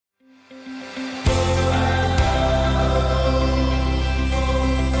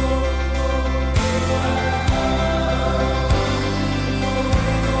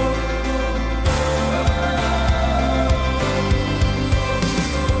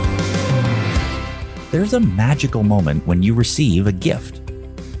there's a magical moment when you receive a gift.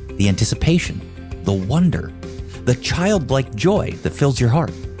 The anticipation, the wonder, the childlike joy that fills your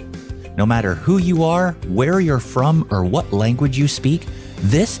heart. No matter who you are, where you're from, or what language you speak,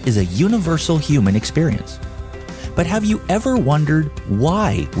 this is a universal human experience. But have you ever wondered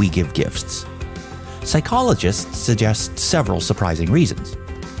why we give gifts? Psychologists suggest several surprising reasons.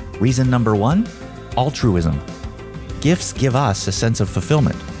 Reason number 1, altruism. Gifts give us a sense of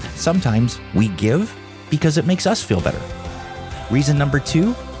fulfillment. Sometimes we give because it makes us feel better. Reason number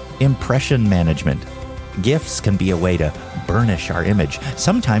 2, impression management. Gifts can be a way to burnish our image.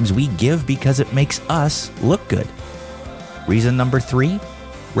 Sometimes we give because it makes us look good. Reason number 3,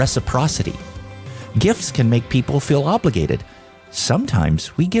 reciprocity. Gifts can make people feel obligated.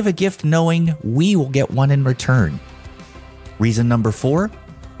 Sometimes we give a gift knowing we will get one in return. Reason number 4,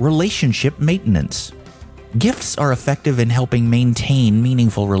 relationship maintenance. Gifts are effective in helping maintain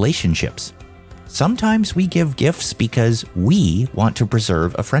meaningful relationships. Sometimes we give gifts because we want to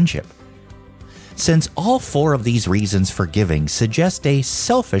preserve a friendship. Since all 4 of these reasons for giving suggest a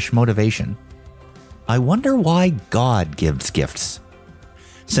selfish motivation, I wonder why God gives gifts.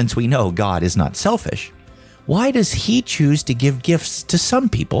 Since we know God is not selfish, why does He choose to give gifts to some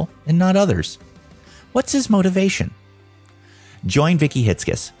people and not others? What's His motivation? Join Vicki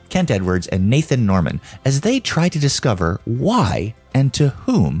Hitzges, Kent Edwards, and Nathan Norman as they try to discover why and to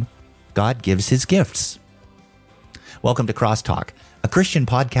whom God gives His gifts. Welcome to CrossTalk, a Christian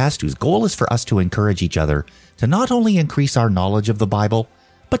podcast whose goal is for us to encourage each other to not only increase our knowledge of the Bible,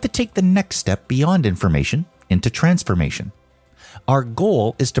 but to take the next step beyond information into transformation. Our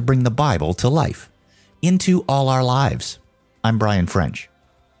goal is to bring the Bible to life, into all our lives. I'm Brian French.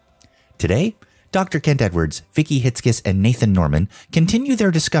 Today, Dr. Kent Edwards, Vicki Hitzges, and Nathan Norman continue their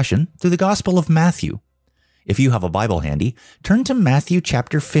discussion through the Gospel of Matthew. If you have a Bible handy, turn to Matthew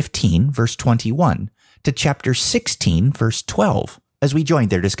chapter 15, verse 21, to chapter 16, verse 12, as we join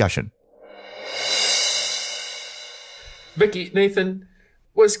their discussion. Vicki, Nathan,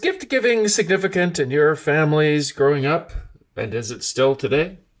 was gift-giving significant in your families growing up? And is it still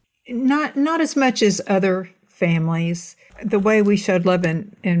today? Not as much as other families. The way we showed love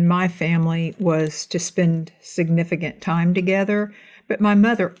in my family was to spend significant time together. But my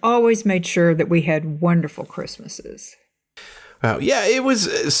mother always made sure that we had wonderful Christmases. Wow. Yeah, it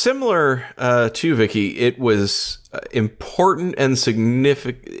was similar to Vicki. It was important and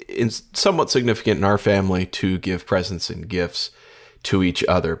somewhat significant in our family to give presents and gifts to each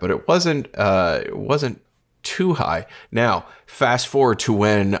other, but it wasn't too high. Now, fast forward to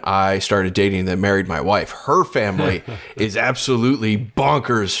when I started dating and married my wife. Her family is absolutely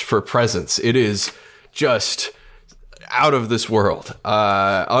bonkers for presents. It is just out of this world,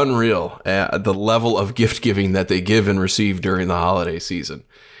 unreal. The level of gift giving that they give and receive during the holiday season.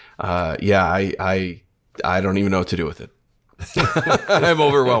 I don't even know what to do with it. I'm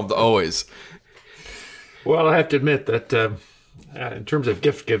overwhelmed always. Well, I have to admit that in terms of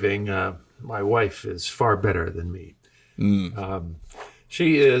gift giving, my wife is far better than me.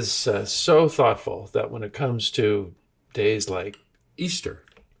 She is so thoughtful that when it comes to days like Easter,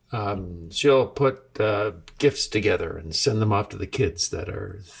 she'll put gifts together and send them off to the kids that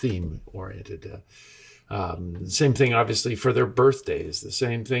are theme-oriented. Same thing, obviously, for their birthdays. The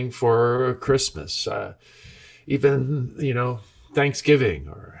same thing for Christmas. Even, Thanksgiving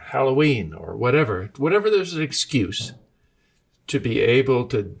or Halloween or whatever. Whatever there's an excuse to be able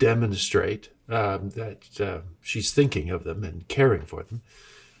to demonstrate that she's thinking of them and caring for them.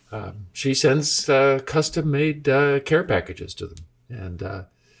 She sends custom-made care packages to them.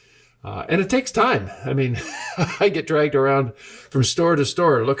 And it takes time. I mean, I get dragged around from store to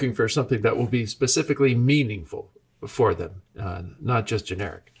store looking for something that will be specifically meaningful for them, not just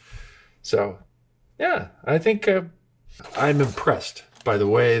generic. So, yeah, I think I'm impressed by the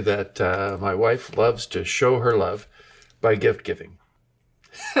way that my wife loves to show her love by gift giving.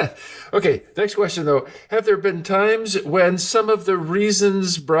 Okay, next question though. Have there been times when some of the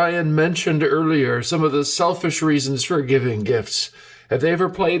reasons Brian mentioned earlier, some of the selfish reasons for giving gifts, have they ever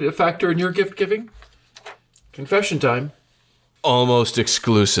played a factor in your gift giving? Confession time. Almost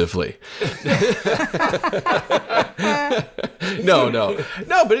exclusively. No,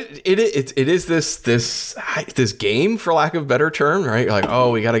 but it is this game, for lack of a better term, right? Like,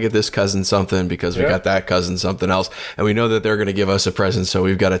 oh, we got to get this cousin something because we got that cousin something else, and we know that they're going to give us a present, so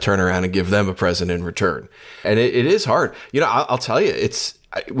we've got to turn around and give them a present in return. And it is hard. I'll tell you,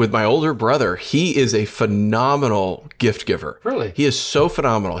 with my older brother, he is a phenomenal gift giver. Really? He is so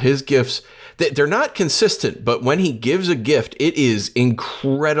phenomenal. His gifts, they're not consistent, but when he gives a gift, it is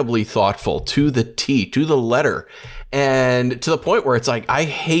incredibly thoughtful to the T, to the letter. And to the point where it's like, I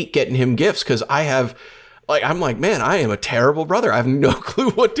hate getting him gifts because I'm like, man, I am a terrible brother. I have no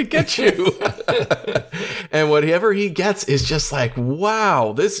clue what to get you. And whatever he gets is just like,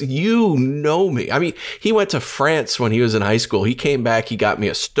 wow, you know me. I mean, he went to France when he was in high school. He came back, he got me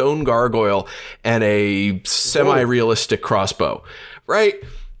a stone gargoyle and a semi-realistic crossbow, right?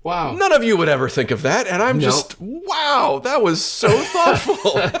 Wow. None of you would ever think of that. And I'm just, wow, that was so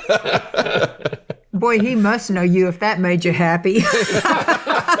thoughtful. Boy, he must know you if that made you happy.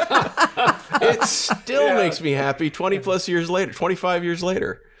 It still makes me happy 25 years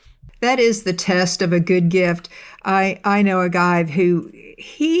later. That is the test of a good gift. I know a guy who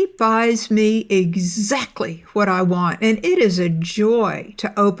he buys me exactly what I want. And it is a joy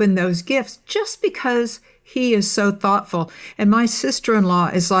to open those gifts just because he is so thoughtful. And my sister-in-law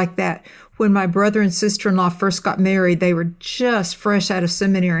is like that. When my brother and sister-in-law first got married, they were just fresh out of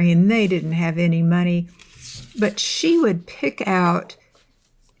seminary and they didn't have any money. But she would pick out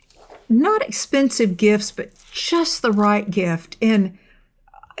not expensive gifts, but just the right gift. And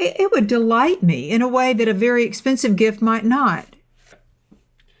it would delight me in a way that a very expensive gift might not.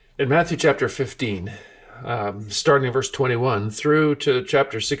 In Matthew chapter 15, starting in verse 21 through to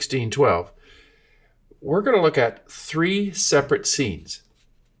chapter 16:12, we're going to look at 3 separate scenes.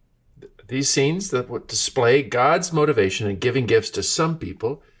 These scenes that would display God's motivation in giving gifts to some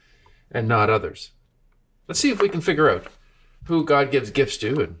people and not others. Let's see if we can figure out who God gives gifts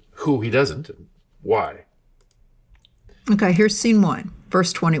to and who he doesn't and why. Okay, here's scene 1,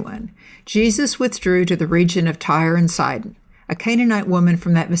 verse 21. Jesus withdrew to the region of Tyre and Sidon. A Canaanite woman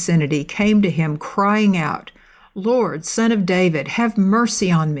from that vicinity came to him crying out, "Lord, Son of David, have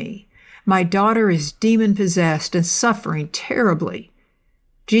mercy on me. My daughter is demon-possessed and suffering terribly."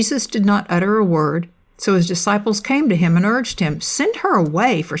 Jesus did not utter a word, so his disciples came to him and urged him, "Send her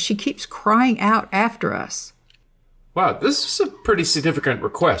away, for she keeps crying out after us." Wow, this is a pretty significant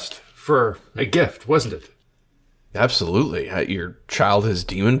request for a gift, wasn't it? Absolutely. Your child is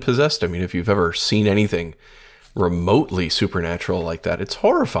demon-possessed. I mean, if you've ever seen anything remotely supernatural like that, it's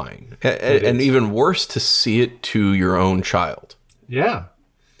horrifying. And even worse to see it to your own child. Yeah.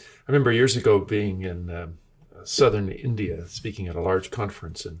 I remember years ago being in southern India, speaking at a large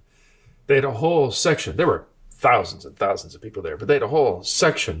conference, and they had a whole section. There were thousands and thousands of people there, but they had a whole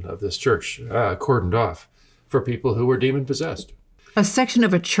section of this church cordoned off for people who were demon-possessed. A section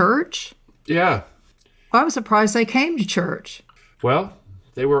of a church? Yeah. Well, I was surprised they came to church. Well,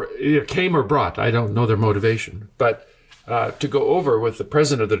 they were either came or brought. I don't know their motivation. But to go over with the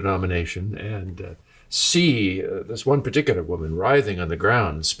president of the denomination and see this one particular woman writhing on the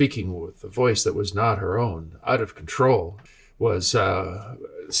ground, speaking with a voice that was not her own, out of control, was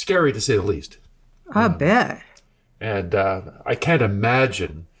scary to say the least. I bet. And I can't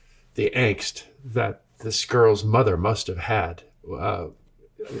imagine the angst that this girl's mother must have had.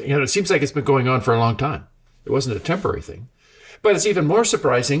 It seems like it's been going on for a long time. It wasn't a temporary thing. But it's even more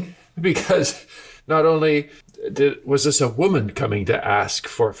surprising because not only was this a woman coming to ask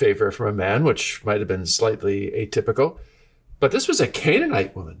for a favor from a man, which might have been slightly atypical, but this was a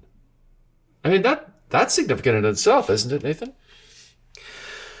Canaanite woman. I mean, that's significant in itself, isn't it, Nathan?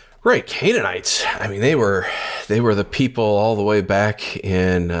 Right, Canaanites. I mean, they were the people all the way back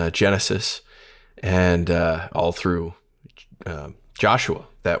in Genesis and all through Joshua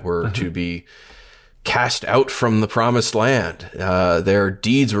that were to be cast out from the promised land. Their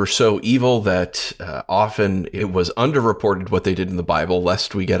deeds were so evil that often it was underreported what they did in the Bible,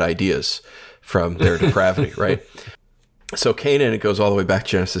 lest we get ideas from their depravity, right? So Canaan, it goes all the way back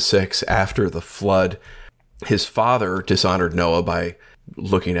to Genesis 6. After the flood, his father dishonored Noah by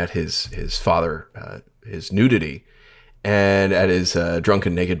looking at his father, his nudity, and at his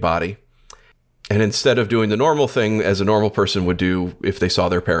drunken naked body. And instead of doing the normal thing as a normal person would do if they saw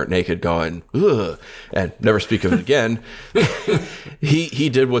their parent naked, going, "Ugh," and never speak of it again, he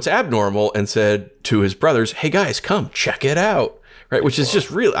did what's abnormal and said to his brothers, "Hey guys, come check it out." Right? Which is just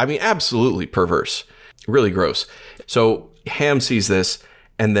really, I mean, absolutely perverse, really gross. So Ham sees this,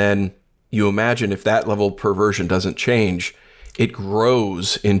 and then you imagine if that level of perversion doesn't change, it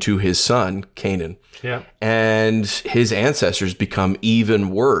grows into his son, Canaan. Yeah. And his ancestors become even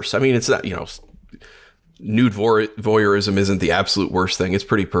worse. I mean, it's not, nude voyeurism isn't the absolute worst thing. It's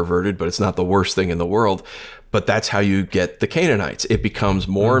pretty perverted, but it's not the worst thing in the world. But that's how you get the Canaanites. It becomes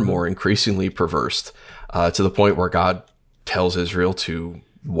more and more increasingly perverse to the point where God tells Israel to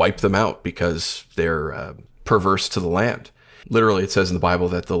wipe them out because they're perverse to the land. Literally, it says in the Bible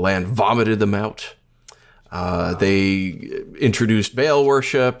that the land vomited them out. They introduced Baal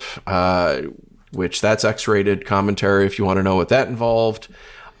worship, which that's X-rated commentary if you want to know what that involved.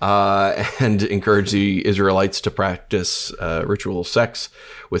 and encouraged the Israelites to practice ritual sex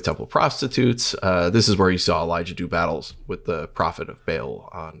with temple prostitutes. This is where you saw Elijah do battles with the prophets of Baal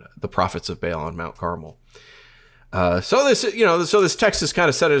on Mount Carmel. So this text is kind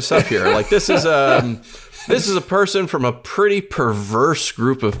of setting us up here. Like this is a person from a pretty perverse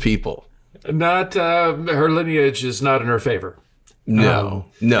group of people. Not her lineage is not in her favor. No.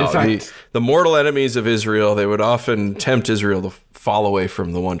 In fact, the mortal enemies of Israel, they would often tempt Israel to fall away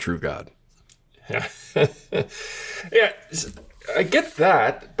from the one true God. Yeah, I get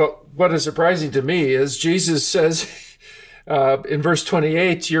that, but what is surprising to me is Jesus says in verse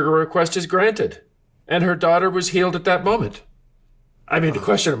 28, your request is granted, and her daughter was healed at that moment. I mean, the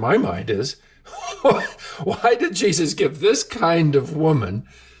question in my mind is, why did Jesus give this kind of woman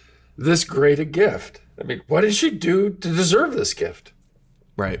this great a gift? I mean, what did she do to deserve this gift?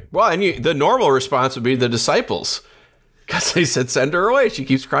 Right. Well, and the normal response would be the disciples, because they said, send her away. She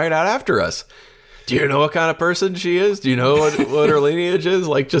keeps crying out after us. Do you know what kind of person she is? Do you know what her lineage is?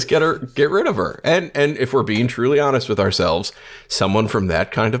 Like, just get rid of her. And if we're being truly honest with ourselves, someone from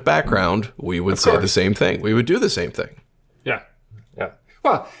that kind of background, we would say the same thing. We would do the same thing. Yeah.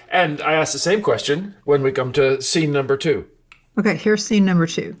 Well, and I asked the same question when we come to scene number 2. Okay, here's scene number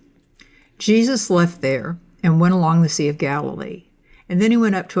 2. Jesus left there and went along the Sea of Galilee. And then he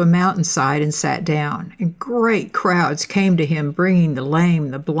went up to a mountainside and sat down. And great crowds came to him, bringing the lame,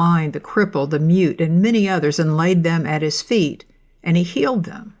 the blind, the crippled, the mute, and many others, and laid them at his feet. And he healed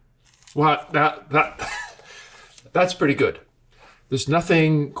them. Well, that's pretty good. There's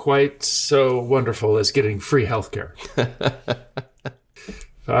nothing quite so wonderful as getting free health care.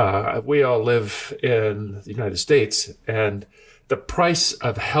 We all live in the United States, and the price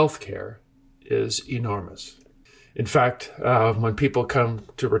of health care is enormous. In fact, when people come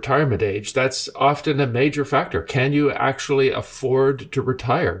to retirement age, that's often a major factor. Can you actually afford to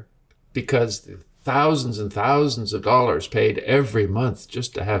retire? Because the thousands and thousands of dollars paid every month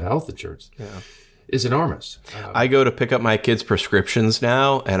just to have health insurance is enormous. I go to pick up my kids' prescriptions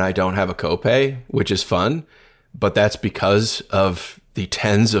now, and I don't have a copay, which is fun. But that's because of the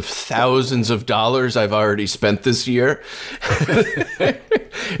tens of thousands of dollars I've already spent this year.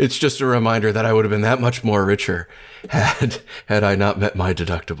 It's just a reminder that I would have been that much more richer had I not met my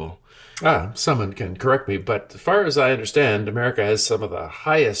deductible. Someone can correct me, but as far as I understand, America has some of the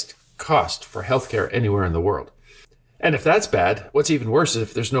highest cost for healthcare anywhere in the world. And if that's bad, what's even worse is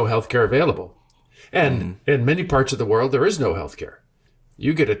if there's no healthcare available. And in many parts of the world, there is no healthcare.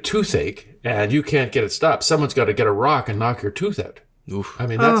 You get a toothache and you can't get it stopped. Someone's got to get a rock and knock your tooth out. Oof. I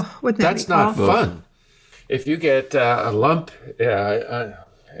mean, that's not fun. If you get a lump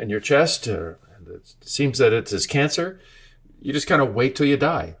in your chest, or it seems that it's cancer, you just kind of wait till you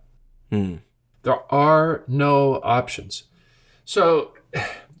die. There are no options. So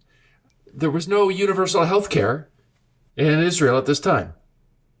there was no universal health care in Israel at this time.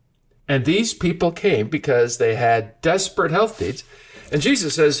 And these people came because they had desperate health needs. And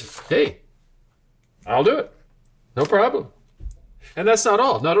Jesus says, hey, I'll do it. No problem. And that's not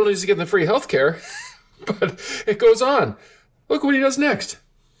all. Not only is he getting the free health care, but it goes on. Look what he does next.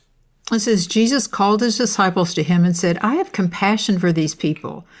 It says, Jesus called his disciples to him and said, I have compassion for these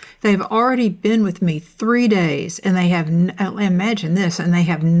people. They have already been with me 3 days, and they have, imagine this, and they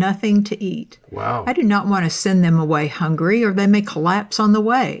have nothing to eat. Wow. I do not want to send them away hungry, or they may collapse on the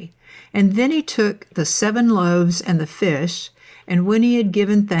way. And then he took the 7 loaves and the fish, and when he had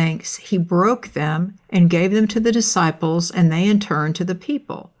given thanks, he broke them and gave them to the disciples, and they in turn to the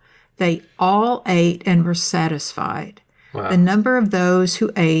people. They all ate and were satisfied. Wow. The number of those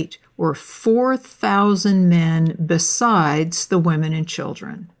who ate were 4,000 men besides the women and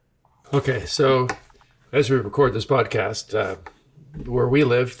children. Okay, so as we record this podcast, where we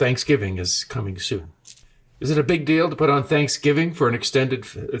live, Thanksgiving is coming soon. Is it a big deal to put on Thanksgiving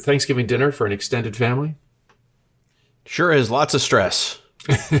dinner for an extended family? Sure is. Lots of stress.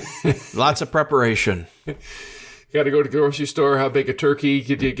 Lots of preparation. You got to go to the grocery store. How big a turkey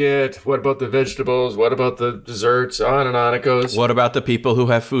could you get? What about the vegetables? What about the desserts? On and on it goes. What about the people who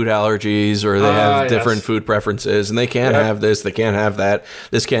have food allergies or they have different food preferences and they can't have this, they can't have that.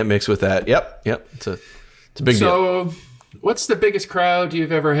 This can't mix with that. Yep. It's a big deal. So what's the biggest crowd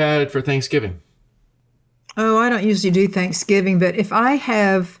you've ever had for Thanksgiving? Oh, I don't usually do Thanksgiving, but if I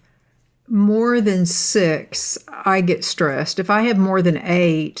have more than 6, I get stressed. If I have more than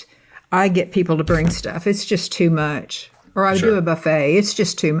 8, I get people to bring stuff. It's just too much. Or I do a buffet. It's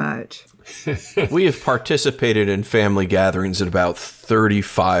just too much. We have participated in family gatherings at about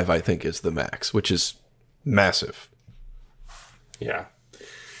 35, I think is the max, which is massive. Yeah.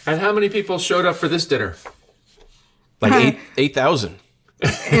 And how many people showed up for this dinner? Like 8,000.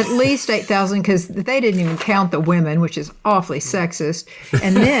 At least 8,000, because they didn't even count the women, which is awfully sexist.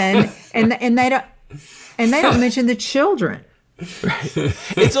 And then, and they don't mention the children. Right.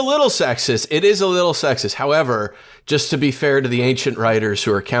 It's a little sexist. It is a little sexist. However, just to be fair to the ancient writers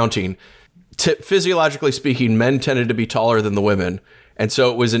who are counting, physiologically speaking, men tended to be taller than the women. And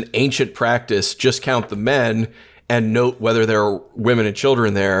so it was an ancient practice, just count the men and note whether there are women and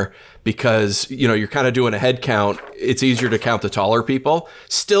children there, because, you know, you're kind of doing a head count. It's easier to count the taller people.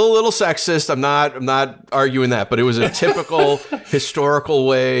 Still a little sexist. I'm not arguing that, but it was a typical historical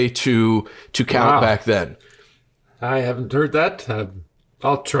way to count back then. I haven't heard that.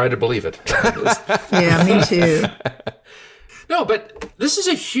 I'll try to believe it. Yeah, me too. No, but this is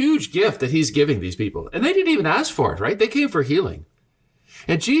a huge gift that he's giving these people. And they didn't even ask for it, right? They came for healing.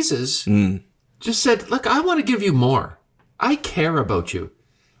 And Jesus just said, look, I want to give you more. I care about you.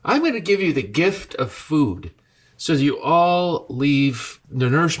 I'm going to give you the gift of food so that you all leave the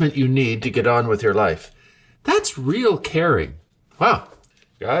nourishment you need to get on with your life. That's real caring. Wow.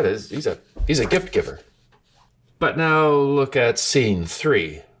 God he's a gift giver. But now look at scene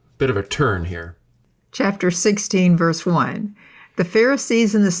 3. Bit of a turn here. Chapter 16, verse 1. The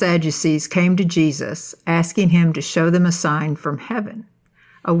Pharisees and the Sadducees came to Jesus, asking him to show them a sign from heaven.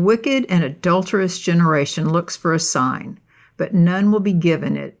 A wicked and adulterous generation looks for a sign, but none will be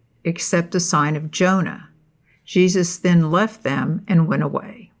given it except the sign of Jonah. Jesus then left them and went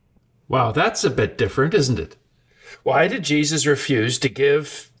away. Wow, that's a bit different, isn't it? Why did Jesus refuse to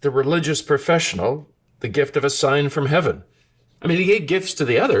give the religious professional the gift of a sign from heaven? I mean, he gave gifts to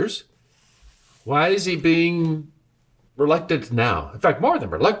the others. Why is he being reluctant now? In fact, more than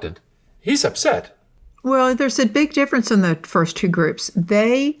reluctant, he's upset. Well, there's a big difference in the first two groups.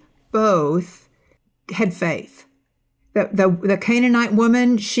 They both had faith. The Canaanite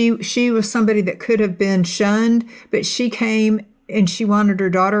woman, she was somebody that could have been shunned, but she came and she wanted her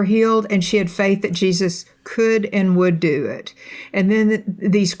daughter healed, and she had faith that Jesus could and would do it. And then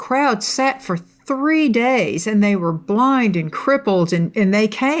these crowds sat for 3 days, and they were blind and crippled, and they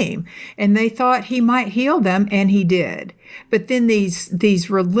came, and they thought he might heal them, and he did. But then these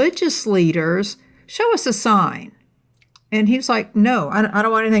religious leaders, show us a sign. And he was like, no, I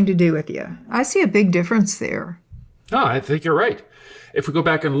don't want anything to do with you. I see a big difference there. Oh, I think you're right. If we go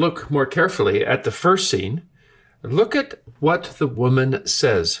back and look more carefully at the first scene, look at what the woman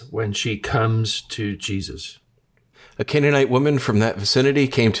says when she comes to Jesus. A Canaanite woman from that vicinity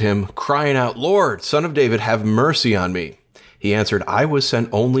came to him, crying out, Lord, Son of David, have mercy on me. He answered, I was sent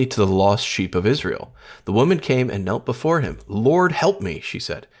only to the lost sheep of Israel. The woman came and knelt before him. Lord, help me, she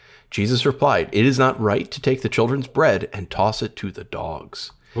said. Jesus replied, it is not right to take the children's bread and toss it to the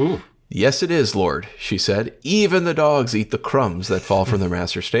dogs. Ooh. Yes, it is, Lord, she said. Even the dogs eat the crumbs that fall from their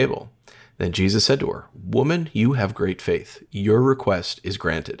master's table. Then Jesus said to her, Woman, you have great faith. Your request is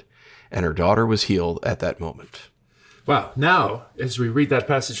granted. And her daughter was healed at that moment. Wow. Now, as we read that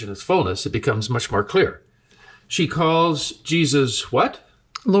passage in its fullness, it becomes much more clear. She calls Jesus what?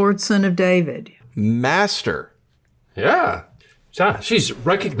 Lord, Son of David. Master. Yeah. She's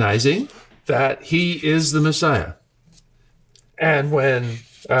recognizing that he is the Messiah. And when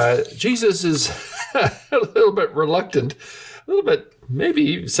Jesus is a little bit reluctant, a little bit,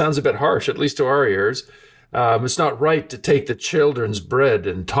 maybe sounds a bit harsh, at least to our ears. It's not right to take the children's bread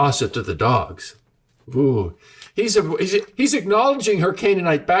and toss it to the dogs. Ooh. He's acknowledging her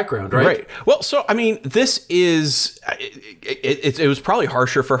Canaanite background, right? Right. Well, so, I mean, this is, it was probably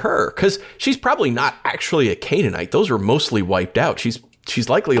harsher for her because she's probably not actually a Canaanite. Those were mostly wiped out. She's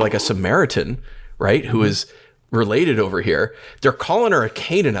likely like a Samaritan, right? Who is related over here. They're calling her a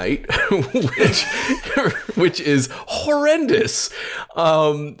Canaanite, which is horrendous.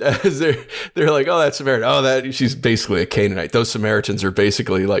 They're like, oh, that's Samaritan. Oh, she's basically a Canaanite. Those Samaritans are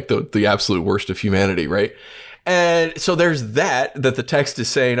basically like the absolute worst of humanity, right? And so there's that the text is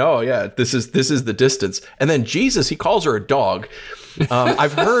saying, oh yeah, this is the distance. And then Jesus, he calls her a dog.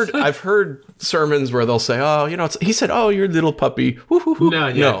 I've heard sermons where they'll say, oh, he said, oh, you're a little puppy.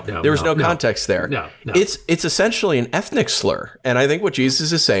 No, there was no context there. No. It's essentially an ethnic slur. And I think what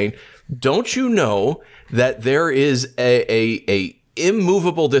Jesus is saying, don't you know that there is a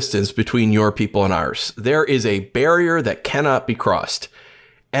immovable distance between your people and ours? There is a barrier that cannot be crossed.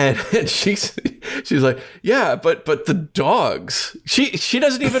 And she's like, yeah, but the dogs, she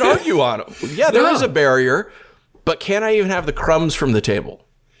doesn't even argue on them. Yeah, there is a barrier, but can I even have the crumbs from the table?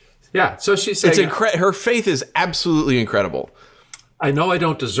 Yeah. So she's saying, her faith is absolutely incredible. I know I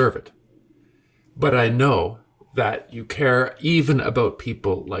don't deserve it, but I know that you care even about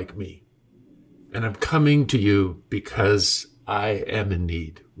people like me. And I'm coming to you because I am in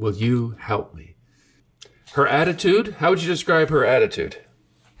need. Will you help me? Her attitude, how would you describe her attitude?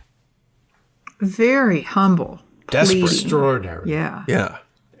 very humble. Desperate. pleading. Extraordinary. Yeah. Yeah.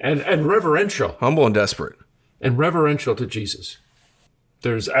 And reverential. Humble and desperate. And reverential to Jesus.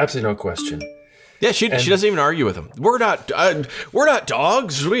 There's absolutely no question. Yeah, she doesn't even argue with him. We're not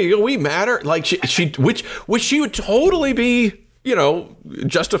dogs. We matter. Like which she would totally be,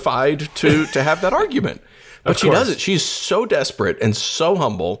 justified to have that argument. But she doesn't. She's so desperate and so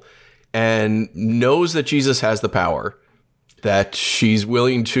humble and knows that Jesus has the power that she's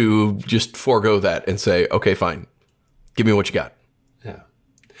willing to just forego that and say, okay, fine. Give me what you got. Yeah.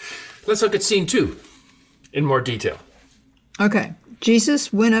 Let's look at scene 2 in more detail. Okay.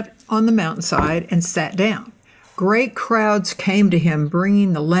 Jesus went up on the mountainside and sat down. Great crowds came to him,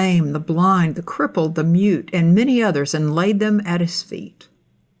 bringing the lame, the blind, the crippled, the mute, and many others, and laid them at his feet.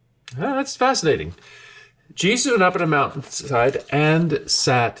 That's fascinating. Jesus went up on a mountainside and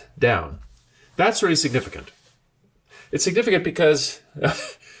sat down. That's really significant. It's significant because,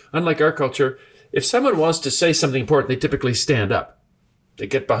 unlike our culture, if someone wants to say something important, they typically stand up. They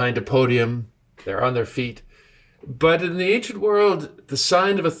get behind a podium, they're on their feet. But in the ancient world, the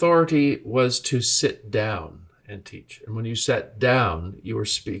sign of authority was to sit down and teach. And when you sat down, you were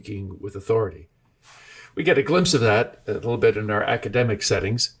speaking with authority. We get a glimpse of that a little bit in our academic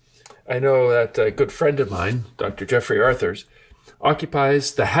settings. I know that a good friend of mine, Dr. Jeffrey Arthurs,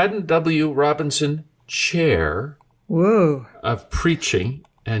 occupies the Haddon W. Robinson Chair of Preaching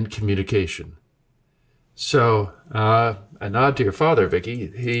and Communication. So, a nod to your father,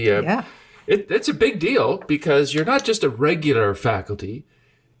 Vicki. It's a big deal because you're not just a regular faculty.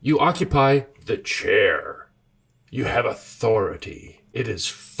 You occupy the chair. You have authority. It is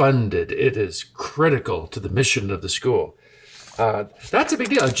funded. It is critical to the mission of the school. That's a big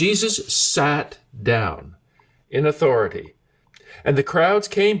deal. Jesus sat down in authority. And the crowds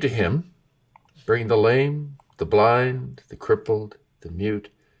came to him, bringing the lame, the blind, the crippled, the mute,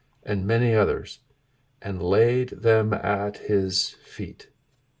 and many others, and laid them at his feet.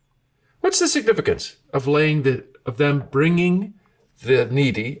 What's the significance of them bringing the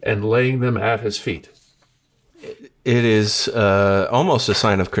needy and laying them at his feet? It is almost a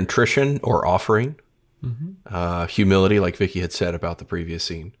sign of contrition or offering, humility, like Vicki had said about the previous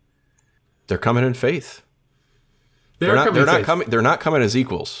scene. They're coming in faith. They're not coming as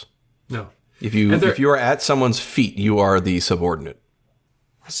equals. No. If you are at someone's feet, you are the subordinate.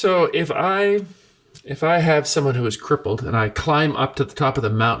 So if I have someone who is crippled and I climb up to the top of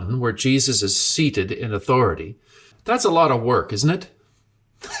the mountain where Jesus is seated in authority, that's a lot of work, isn't it?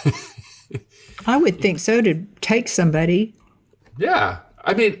 I would think so, to take somebody. Yeah.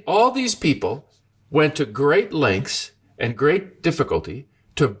 I mean, all these people went to great lengths and great difficulty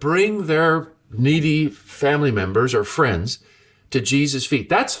to bring their needy family members or friends to Jesus' feet.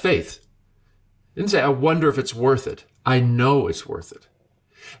 That's faith. Didn't say, I wonder if it's worth it. I know it's worth it.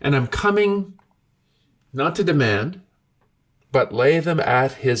 And I'm coming not to demand, but lay them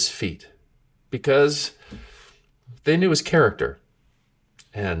at his feet, because they knew his character,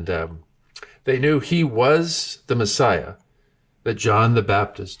 and they knew he was the Messiah that John the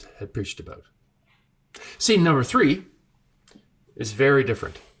Baptist had preached about. Scene number 3 is very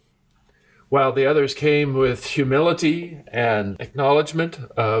different. While the others came with humility and acknowledgement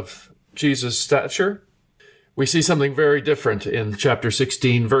of Jesus' stature, we see something very different in chapter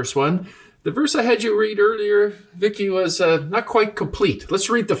 16, verse 1. The verse I had you read earlier, Vicki, was not quite complete. Let's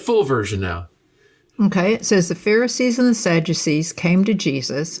read the full version now. Okay, it says, the Pharisees and the Sadducees came to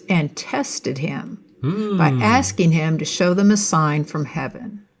Jesus and tested him by asking him to show them a sign from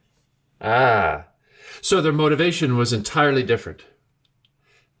heaven. So their motivation was entirely different.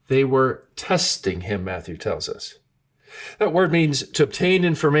 They were testing him, Matthew tells us. That word means to obtain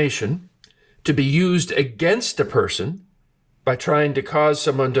information, to be used against a person by trying to cause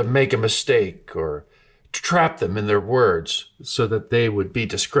someone to make a mistake or to trap them in their words so that they would be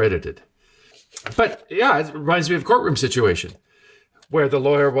discredited. But yeah, it reminds me of a courtroom situation where the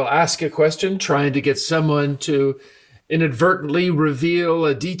lawyer will ask a question trying to get someone to inadvertently reveal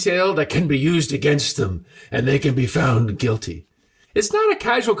a detail that can be used against them and they can be found guilty. It's not a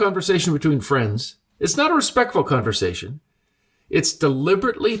casual conversation between friends. It's not a respectful conversation. It's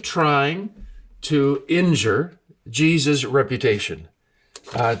deliberately trying to injure Jesus' reputation,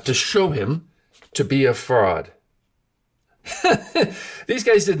 to show him to be a fraud. These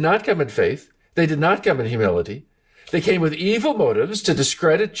guys did not come in faith. They did not come in humility. They came with evil motives to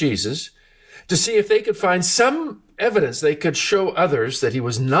discredit Jesus, to see if they could find some evidence they could show others that he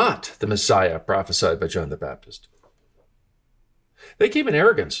was not the Messiah prophesied by John the Baptist. They came in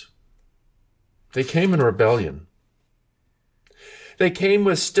arrogance. They came in rebellion. They came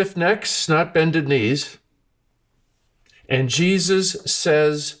with stiff necks, not bended knees. And Jesus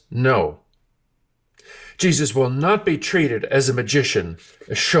says no. Jesus will not be treated as a magician,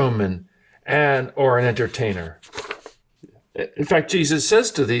 a showman, or an entertainer. In fact, Jesus says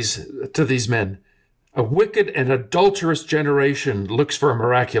to these men, a wicked and adulterous generation looks for a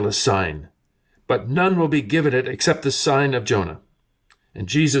miraculous sign, but none will be given it except the sign of Jonah. And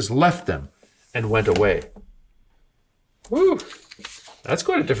Jesus left them and went away. Woo! That's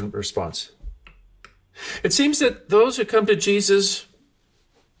quite a different response. It seems that those who come to Jesus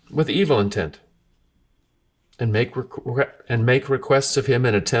with evil intent and make requests of him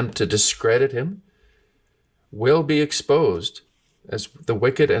and attempt to discredit him will be exposed as the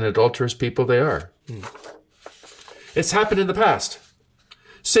wicked and adulterous people they are. It's happened in the past.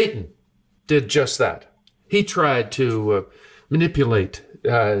 Satan did just that. He tried to manipulate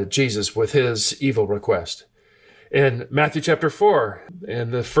Jesus with his evil request. In Matthew chapter 4,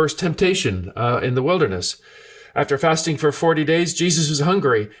 in the first temptation in the wilderness, after fasting for 40 days, Jesus was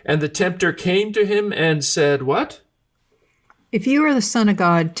hungry, and the tempter came to him and said, what? If you are the Son of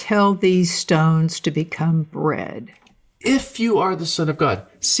God, tell these stones to become bread. If you are the Son of God.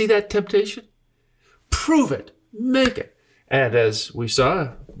 See that temptation? Prove it. Make it. And as we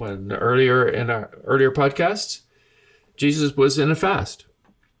saw in our earlier podcasts, Jesus was in a fast.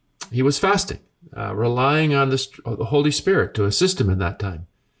 He was fasting, relying on the Holy Spirit to assist him in that time.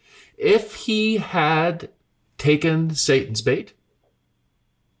 If he had taken Satan's bait,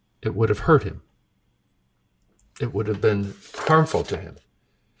 it would have hurt him. It would have been harmful to him.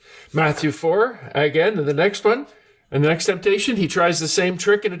 Matthew 4, again, in the next one, in the next temptation, he tries the same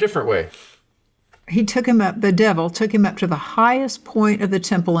trick in a different way. The devil took him up to the highest point of the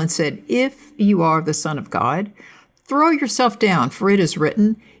temple and said, if you are the Son of God, throw yourself down, for it is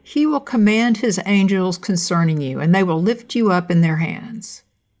written, he will command his angels concerning you, and they will lift you up in their hands.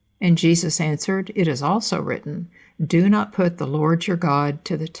 And Jesus answered, it is also written, do not put the Lord your God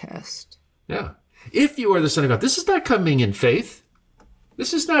to the test. Yeah. If you are the Son of God, this is not coming in faith.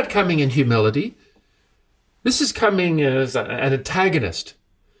 This is not coming in humility. This is coming as an antagonist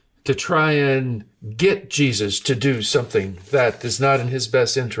to try and get Jesus to do something that is not in his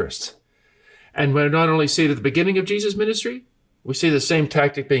best interests. And we not only see it at the beginning of Jesus' ministry, we see the same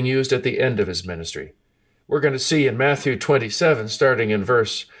tactic being used at the end of his ministry. We're going to see in Matthew 27, starting in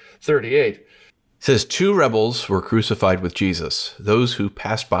verse 38. It says, 2 rebels were crucified with Jesus. Those who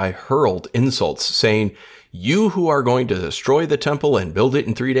passed by hurled insults, saying, you who are going to destroy the temple and build it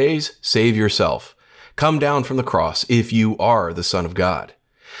in 3 days, save yourself. Come down from the cross if you are the Son of God.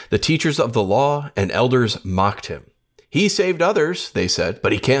 The teachers of the law and elders mocked him. He saved others, they said,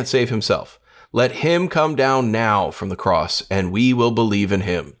 but he can't save himself. Let him come down now from the cross, and we will believe in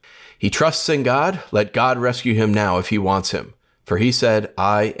him. He trusts in God. Let God rescue him now if he wants him. For he said,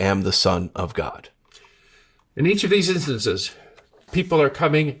 I am the Son of God. In each of these instances, people are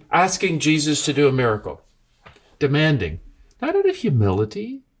coming, asking Jesus to do a miracle, demanding, not out of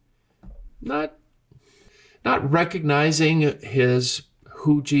humility, not recognizing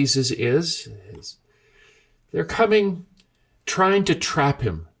who Jesus is. They're coming, trying to trap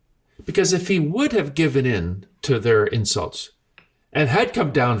him. Because if he would have given in to their insults and had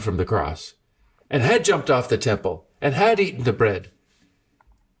come down from the cross and had jumped off the temple and had eaten the bread,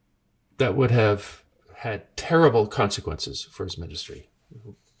 that would have had terrible consequences for his ministry.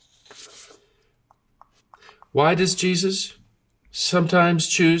 Why does Jesus sometimes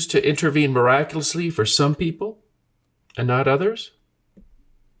choose to intervene miraculously for some people and not others?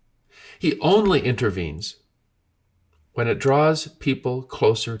 He only intervenes when it draws people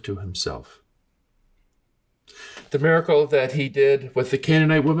closer to himself. The miracle that he did with the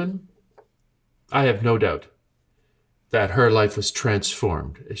Canaanite woman, I have no doubt that her life was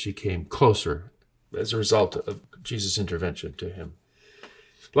transformed as she came closer as a result of Jesus' intervention to him.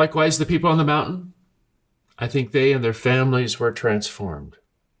 Likewise, the people on the mountain, I think they and their families were transformed.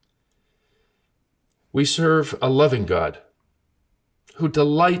 We serve a loving God who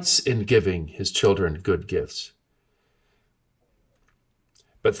delights in giving his children good gifts.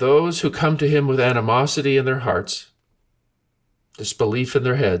 But those who come to him with animosity in their hearts, disbelief in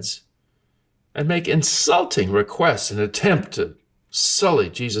their heads, and make insulting requests and attempt to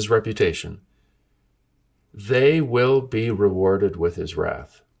sully Jesus' reputation, they will be rewarded with his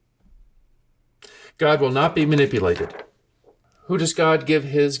wrath. God will not be manipulated. Who does God give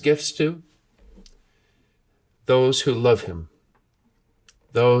his gifts to? Those who love him,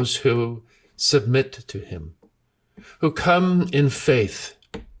 those who submit to him, who come in faith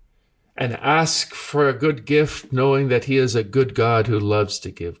and ask for a good gift, knowing that he is a good God who loves to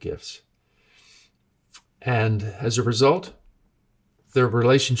give gifts. And as a result, their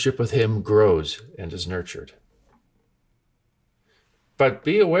relationship with him grows and is nurtured. But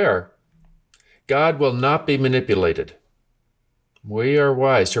be aware, God will not be manipulated. We are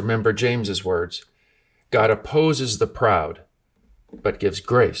wise to remember James's words. God opposes the proud, but gives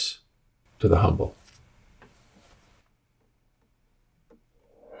grace to the humble.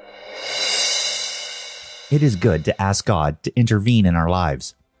 It is good to ask God to intervene in our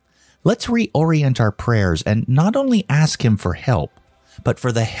lives. Let's reorient our prayers and not only ask Him for help, but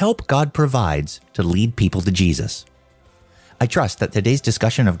for the help God provides to lead people to Jesus. I trust that today's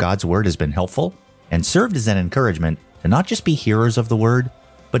discussion of God's Word has been helpful and served as an encouragement to not just be hearers of the Word,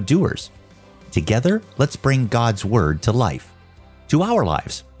 but doers. Together, let's bring God's Word to life, to our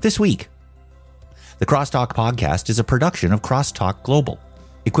lives, this week. The CrossTalk podcast is a production of CrossTalk Global,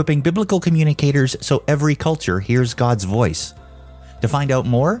 equipping biblical communicators so every culture hears God's voice. To find out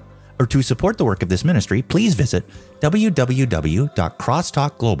more, or to support the work of this ministry, please visit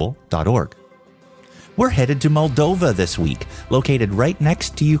www.crosstalkglobal.org. We're headed to Moldova this week, located right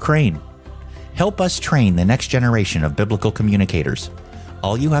next to Ukraine. Help us train the next generation of biblical communicators.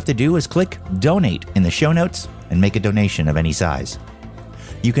 All you have to do is click Donate in the show notes and make a donation of any size.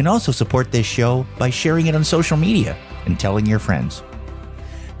 You can also support this show by sharing it on social media and telling your friends.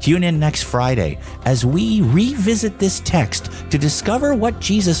 Tune in next Friday as we revisit this text to discover what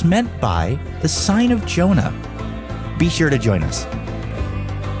Jesus meant by the sign of Jonah. Be sure to join us.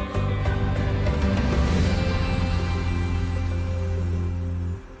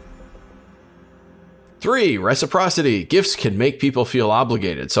 Three, reciprocity. Gifts can make people feel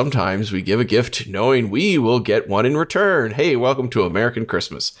obligated. Sometimes we give a gift knowing we will get one in return. Hey, welcome to American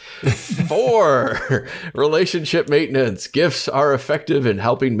Christmas. 4, relationship maintenance. Gifts are effective in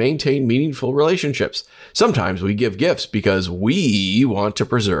helping maintain meaningful relationships. Sometimes we give gifts because we want to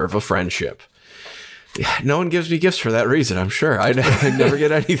preserve a friendship. No one gives me gifts for that reason, I'm sure. I never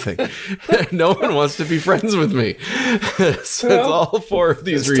get anything. No one wants to be friends with me. So well, it's all 4 of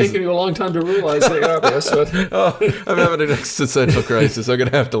these reasons. It's taken you a long time to realize the obvious. But... I'm having an existential crisis. I'm going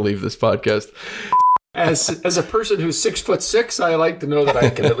to have to leave this podcast. As a person who's 6'6", I like to know that I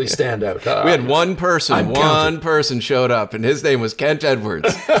can at least stand out. We had one person showed up, and his name was Kent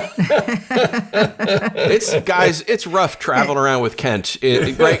Edwards. It's rough traveling around with Kent,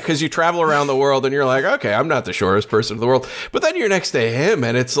 right? Because you travel around the world, and you're like, okay, I'm not the shortest person in the world, but then you're next to him,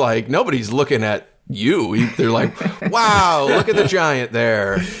 and it's like nobody's looking at you. They're like, wow, look at the giant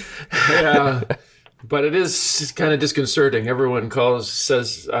there. Yeah. But it is kind of disconcerting. Everyone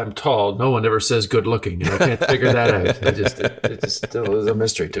says I'm tall. No one ever says good looking. And I can't figure that out. It just still is a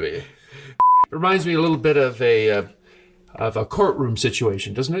mystery to me. It reminds me a little bit of a courtroom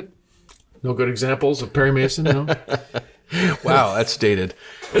situation, doesn't it? No good examples of Perry Mason, no? Wow, that's dated.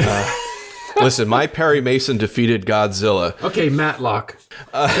 Listen, my Perry Mason defeated Godzilla. Okay, Matlock.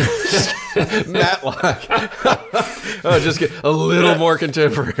 Matlock. Just get a little more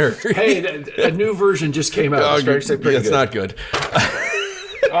contemporary. Hey, a new version just came out. It's not good.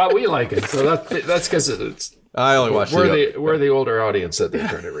 We like it, so that's because it's. I only watched we're the older audience that they're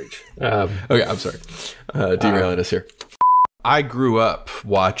trying to reach. Okay, I'm sorry. Derailing us here. I grew up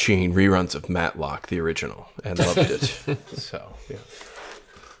watching reruns of Matlock, the original, and loved it. So, yeah.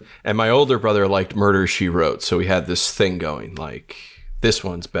 And my older brother liked Murder, She Wrote, so we had this thing going, like, this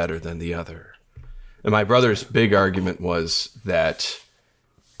one's better than the other. And my brother's big argument was that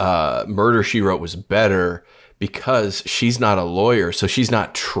Murder, She Wrote was better because she's not a lawyer, so she's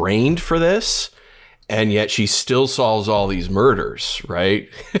not trained for this, and yet she still solves all these murders,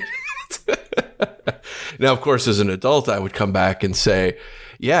 right? Now, of course, as an adult, I would come back and say,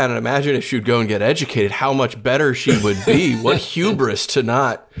 yeah, and imagine if she'd go and get educated, how much better she would be. What hubris to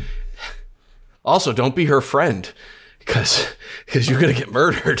not. Also, don't be her friend, because you're going to get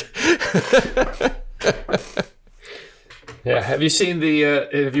murdered. Yeah, have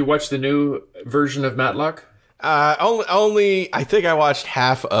you watched the new version of Matlock? Only, I think I watched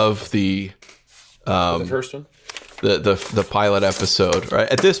half of the first one? The pilot episode, right?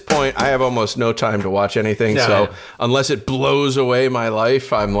 At this point, I have almost no time to watch anything. Unless it blows away my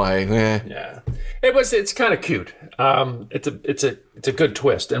life, I'm like, eh. Yeah, it's kind of cute. It's a good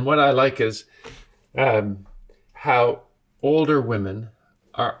twist, and what I like is how older women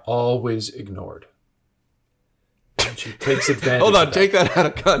are always ignored. And she takes advantage. Hold on, take that out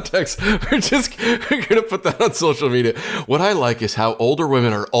of context. We're gonna put that on social media. What I like is how older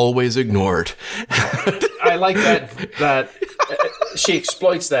women are always ignored. I like that she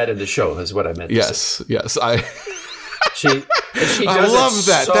exploits that in the show. Is what I meant. Yes, to say. Yes. She does I love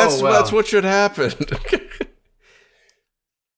that. So That's what should happen.